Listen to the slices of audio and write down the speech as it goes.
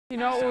You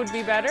know what would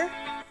be better?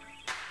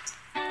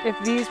 If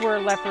these were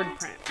leopard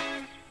print.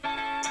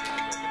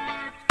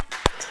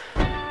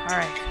 All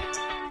right.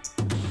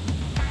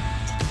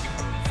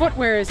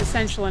 Footwear is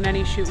essential in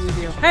any shoot we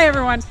do. Hey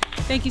everyone,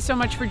 thank you so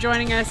much for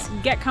joining us.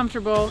 Get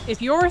comfortable.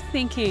 If you're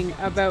thinking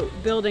about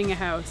building a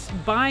house,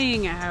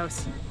 buying a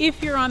house,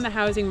 if you're on the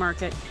housing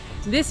market,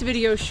 this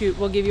video shoot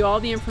will give you all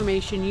the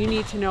information you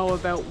need to know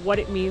about what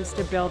it means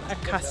to build a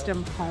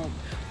custom home.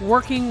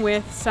 Working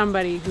with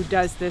somebody who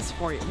does this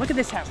for you. Look at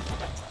this house.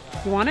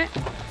 You want it?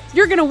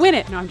 You're gonna win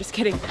it. No, I'm just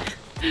kidding.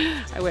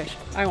 I wish.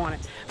 I want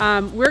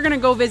it. We're gonna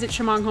go visit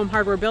Chemong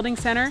Hardware Building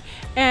Center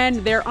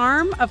and their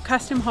arm of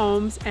custom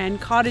homes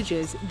and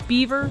cottages,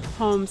 Beaver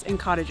Homes and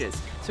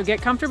Cottages. So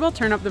get comfortable,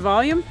 turn up the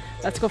volume.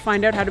 Let's go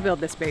find out how to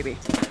build this baby.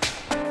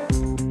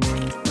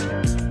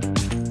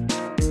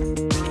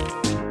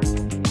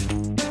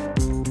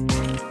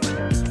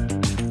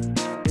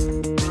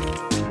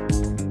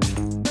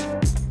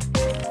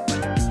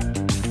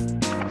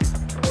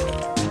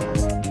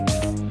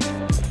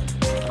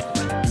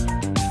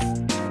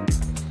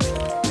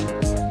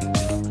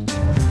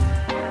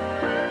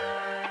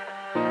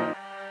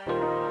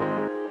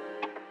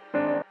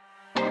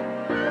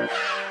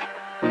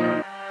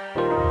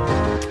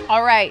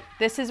 All right,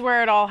 this is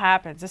where it all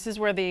happens. This is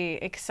where the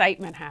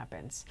excitement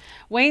happens.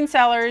 Wayne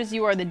Sellers,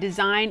 you are the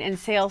design and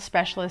sales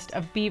specialist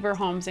of Beaver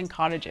Homes and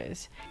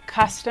Cottages.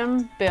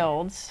 Custom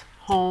builds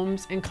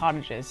homes and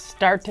cottages,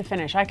 start to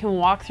finish. I can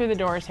walk through the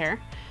doors here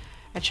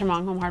at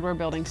Chemong Hardware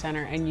Building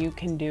Center and you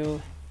can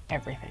do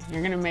everything.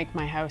 You're gonna make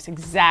my house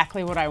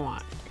exactly what I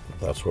want.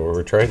 That's what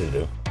we're trying to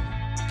do.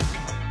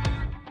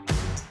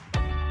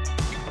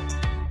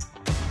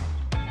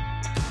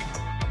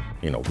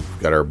 You know, we've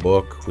got our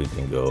book, we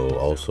can go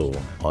also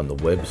on the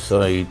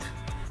website.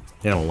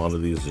 You know, a lot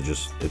of these are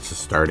just, it's a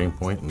starting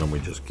point and then we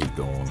just keep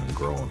going and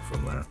growing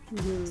from there.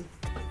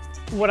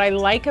 Mm-hmm. What I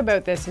like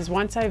about this is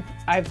once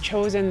I've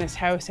chosen this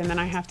house and then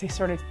I have to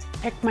sort of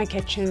pick my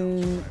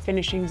kitchen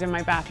finishings and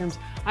my bathrooms,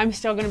 I'm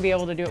still gonna be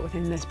able to do it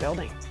within this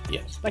building.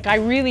 Yes. Like I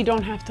really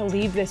don't have to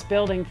leave this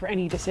building for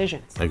any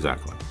decisions.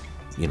 Exactly.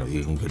 You know,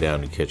 you can go down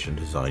to kitchen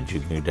designs,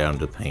 you can go down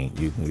to paint,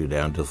 you can go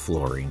down to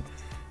flooring,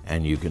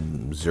 and you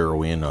can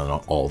zero in on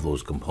all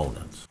those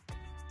components.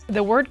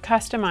 The word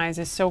customize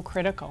is so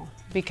critical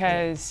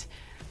because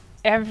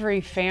every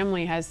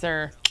family has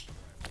their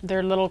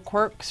little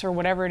quirks or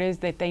whatever it is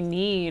that they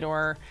need,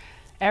 or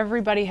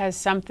everybody has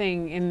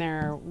something in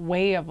their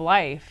way of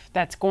life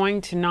that's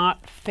going to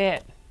not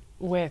fit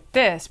with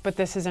this, but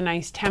this is a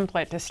nice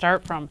template to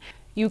start from.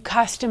 You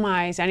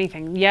customize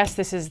anything. Yes,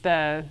 this is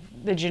the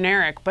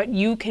generic, but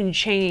you can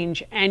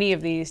change any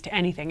of these to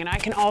anything. And I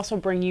can also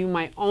bring you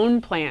my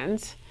own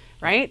plans,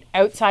 right?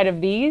 Outside of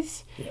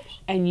these, yes.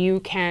 And you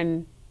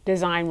can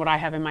design what I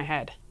have in my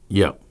head.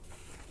 Yeah.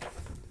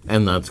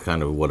 And that's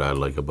kind of what I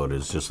like about it.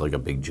 It's just like a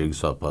big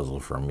jigsaw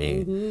puzzle for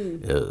me.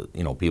 Mm-hmm.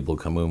 You know, people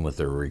come in with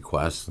their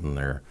requests and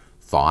their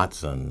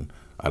thoughts, and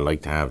I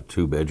like to have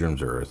 2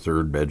 bedrooms or a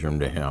 3rd bedroom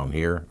down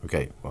here.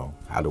 Okay, well,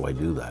 how do I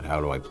do that?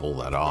 How do I pull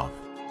that off?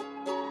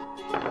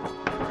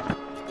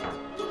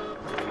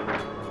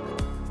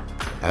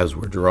 As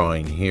we're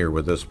drawing here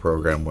with this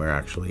program, we're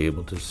actually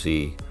able to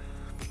see,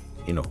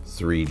 you know,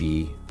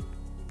 3D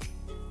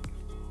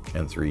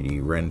and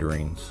 3D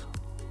renderings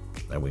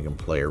that we can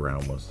play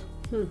around with.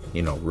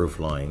 You know, roof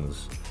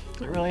lines.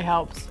 It really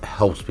helps.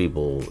 Helps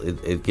people.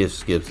 It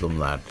just gives them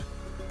that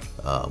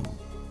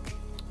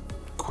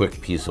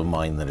quick peace of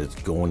mind that it's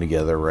going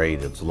together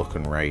right, it's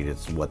looking right,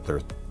 it's what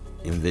they're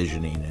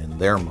envisioning in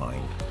their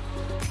mind.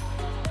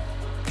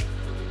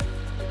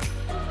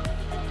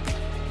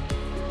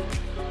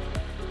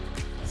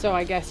 So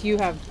I guess you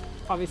have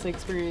obviously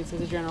experience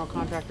as a general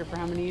contractor for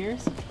how many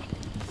years?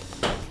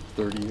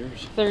 30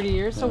 years. 30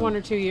 years, so 1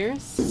 or 2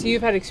 years. So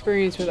you've had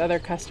experience with other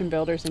custom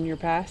builders in your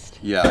past?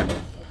 Yeah,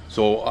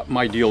 so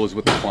my deal is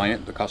with the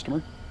client, the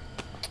customer.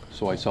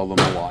 So I sell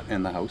them a lot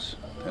in the house,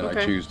 and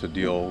I choose to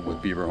deal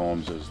with Beaver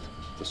Homes as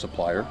the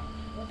supplier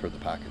for the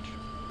package.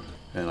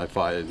 And I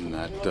find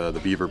that the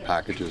Beaver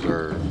packages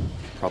are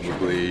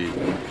probably,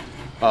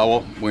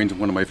 well, Wayne's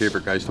one of my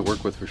favorite guys to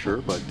work with for sure,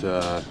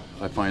 but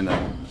I find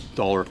that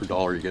dollar for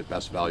dollar you get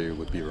best value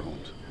with Beaver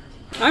Homes.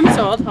 I'm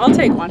sold, I'll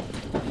take one.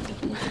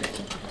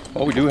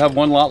 Well, we do have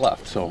 1 lot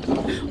left, so.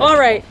 All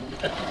right,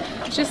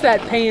 it's just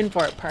that paying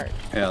for it part.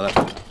 Yeah, that's.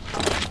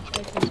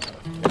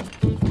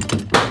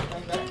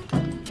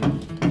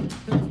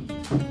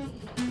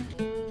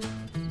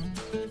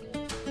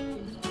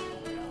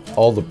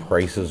 All the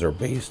prices are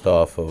based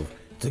off of,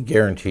 it's a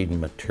guaranteed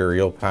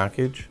material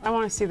package. I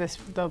want to see this,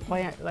 the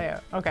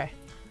layout. Okay.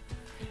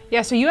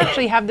 Yeah, so you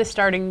actually have the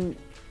starting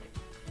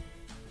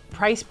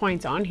price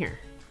points on here.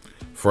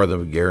 For the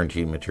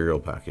guaranteed material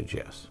package,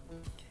 yes.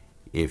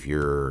 If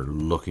you're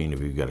looking,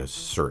 if you've got a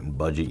certain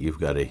budget you've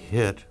got to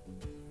hit,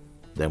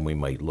 then we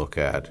might look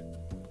at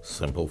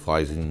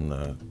simplifying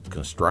the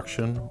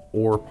construction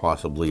or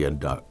possibly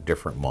a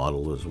different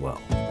model as well.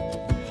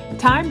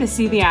 Time to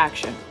see the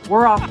action.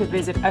 We're off to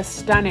visit a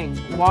stunning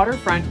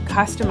waterfront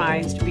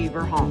customized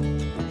Beaver home.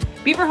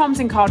 Beaver Homes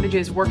and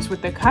Cottages works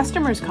with the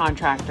customer's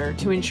contractor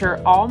to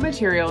ensure all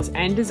materials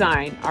and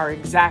design are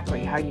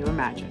exactly how you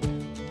imagined.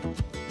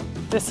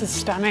 This is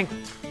stunning.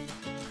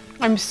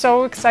 I'm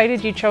so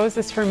excited you chose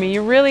this for me.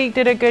 You really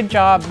did a good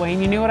job,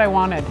 Wayne. You knew what I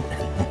wanted.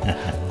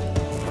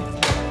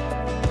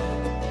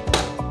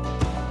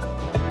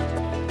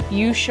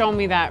 You show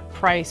me that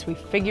price, we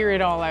figure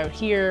it all out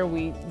here,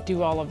 we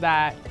do all of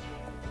that.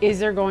 Is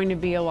there going to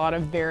be a lot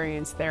of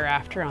variance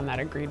thereafter on that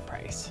agreed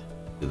price?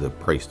 The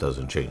price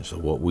doesn't change. So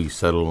what we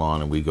settle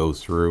on and we go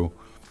through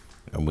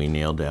and we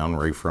nail down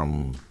right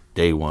from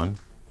day one,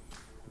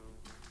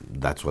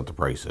 that's what the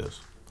price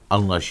is.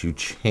 Unless you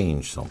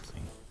change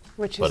something.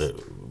 Which is,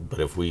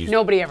 but if we...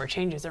 Nobody ever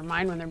changes their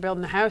mind when they're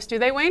building a house, do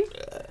they, Wayne?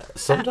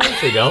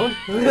 Sometimes they don't.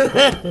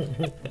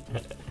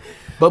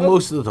 But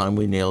most of the time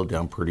we nail it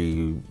down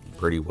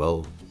pretty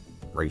well,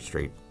 right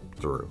straight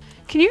through.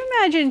 Can you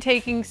imagine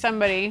taking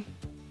somebody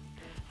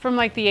from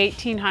like the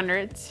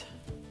 1800s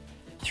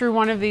through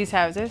one of these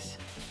houses?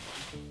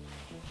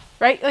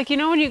 Right? Like, you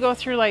know when you go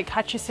through like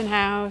Hutchison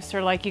House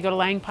or like you go to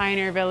Lang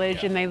Pioneer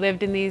Village and they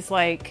lived in these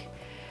like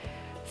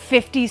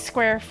 50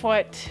 square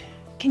foot.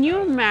 Can you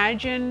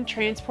imagine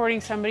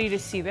transporting somebody to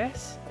see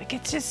this? Like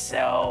it's just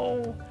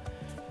so,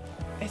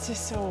 it's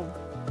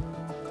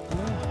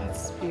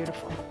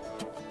beautiful.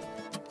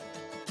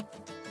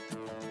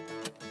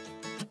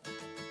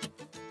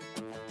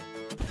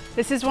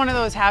 This is one of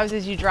those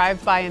houses you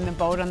drive by in the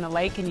boat on the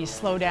lake and you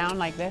slow down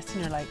like this and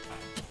you're like,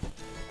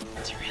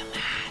 it's real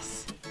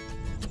nice.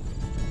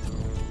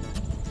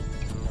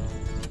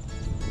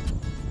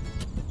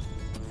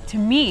 To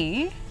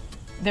me,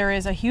 there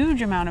is a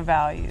huge amount of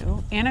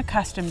value in a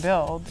custom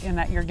build in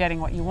that you're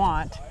getting what you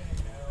want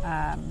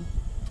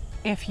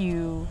if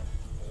you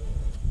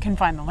can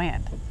find the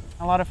land.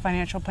 A lot of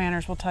financial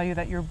planners will tell you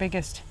that your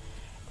biggest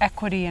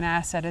equity and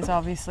asset is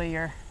obviously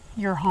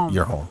your home.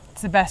 Your home.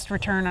 It's the best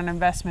return on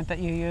investment that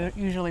you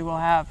usually will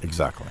have.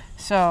 Exactly.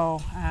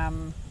 So,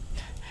 and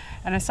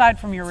aside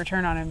from your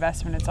return on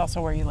investment, it's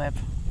also where you live.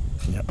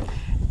 Yep.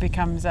 It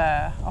becomes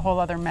a whole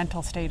other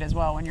mental state as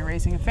well when you're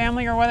raising a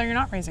family or whether you're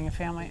not raising a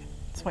family.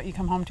 It's what you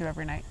come home to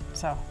every night.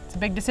 So it's a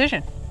big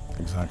decision.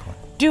 Exactly.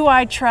 Do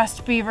I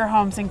trust Beaver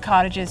Homes and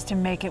Cottages to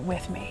make it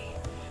with me?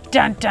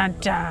 Dun, dun,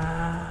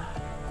 dun.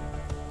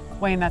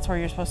 Wayne, that's where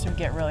you're supposed to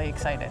get really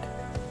excited.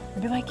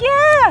 And be like,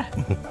 yeah!